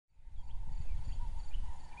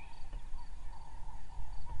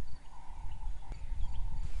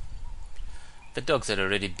The dogs had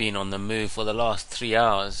already been on the move for the last 3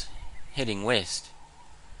 hours, heading west,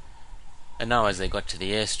 and now as they got to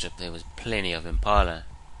the airstrip there was plenty of impala,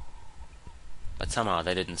 but somehow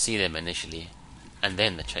they didn't see them initially, and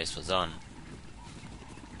then the chase was on.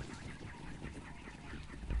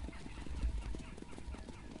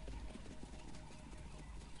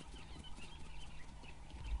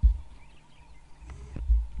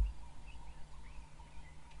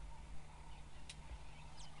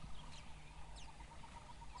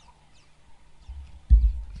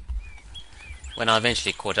 When I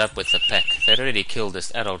eventually caught up with the pack, they'd already killed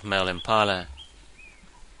this adult male impala.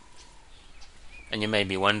 And you may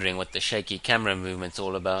be wondering what the shaky camera movement's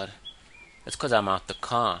all about. It's 'cause I'm out the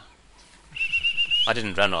car. I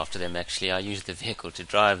didn't run after them actually, I used the vehicle to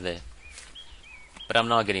drive there. But I'm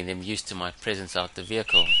now getting them used to my presence out the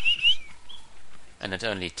vehicle. And at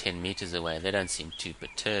only 10 meters away, they don't seem too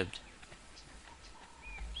perturbed.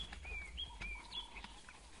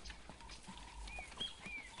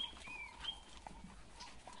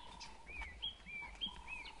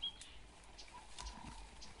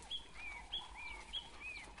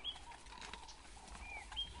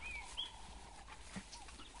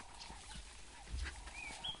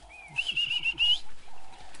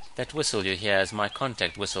 That whistle you hear is my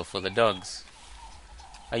contact whistle for the dogs.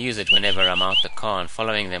 I use it whenever I'm out the car and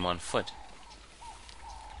following them on foot.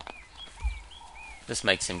 This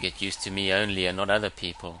makes them get used to me only and not other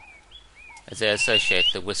people, as they associate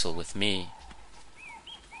the whistle with me,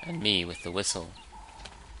 and me with the whistle.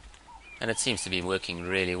 And it seems to be working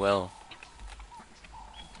really well.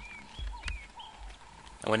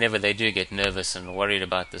 And whenever they do get nervous and worried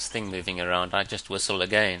about this thing moving around, I just whistle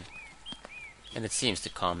again, and it seems to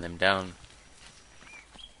calm them down.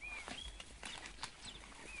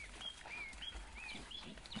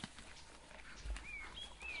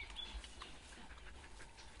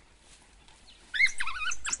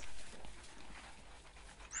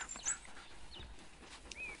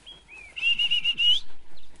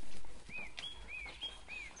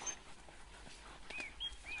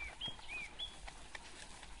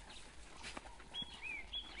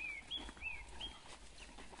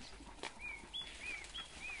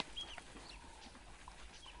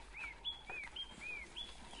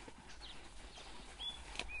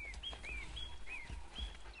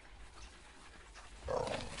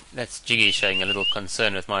 That's Jiggy showing a little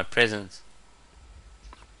concern with my presence.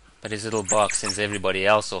 But his little bark sends everybody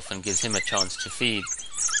else off and gives him a chance to feed.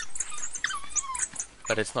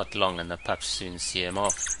 But it's not long and the pups soon see him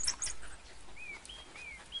off.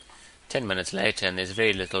 10 minutes later and there's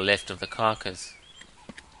very little left of the carcass.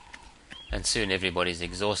 And soon everybody's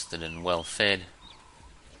exhausted and well fed.